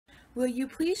Will you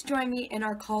please join me in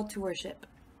our call to worship?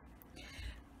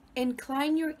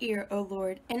 Incline your ear, O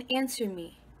Lord, and answer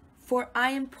me, for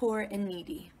I am poor and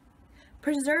needy.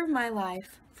 Preserve my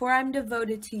life, for I am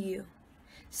devoted to you.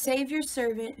 Save your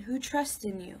servant who trusts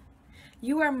in you.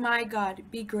 You are my God,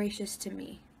 be gracious to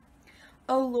me.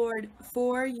 O Lord,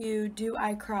 for you do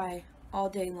I cry all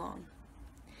day long.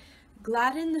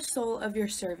 Gladden the soul of your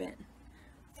servant.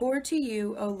 For to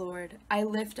you, O Lord, I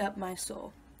lift up my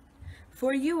soul.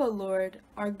 For you, O Lord,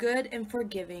 are good and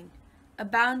forgiving,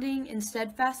 abounding in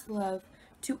steadfast love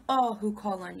to all who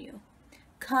call on you.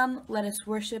 Come, let us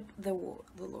worship the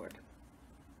Lord.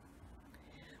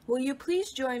 Will you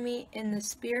please join me in the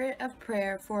spirit of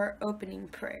prayer for our opening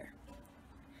prayer?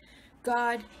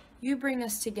 God, you bring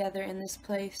us together in this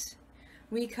place.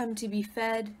 We come to be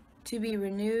fed, to be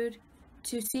renewed,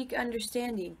 to seek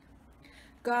understanding.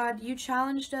 God, you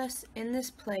challenged us in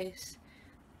this place.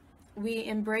 We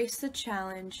embrace the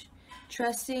challenge,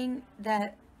 trusting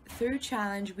that through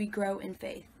challenge we grow in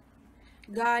faith.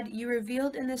 God, you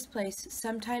revealed in this place,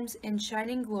 sometimes in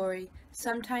shining glory,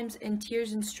 sometimes in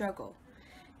tears and struggle.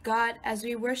 God, as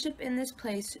we worship in this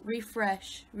place,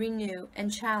 refresh, renew,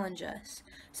 and challenge us,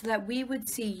 so that we would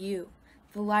see you,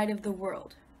 the light of the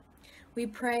world. We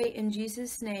pray in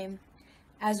Jesus' name,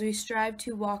 as we strive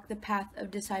to walk the path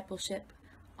of discipleship.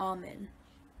 Amen.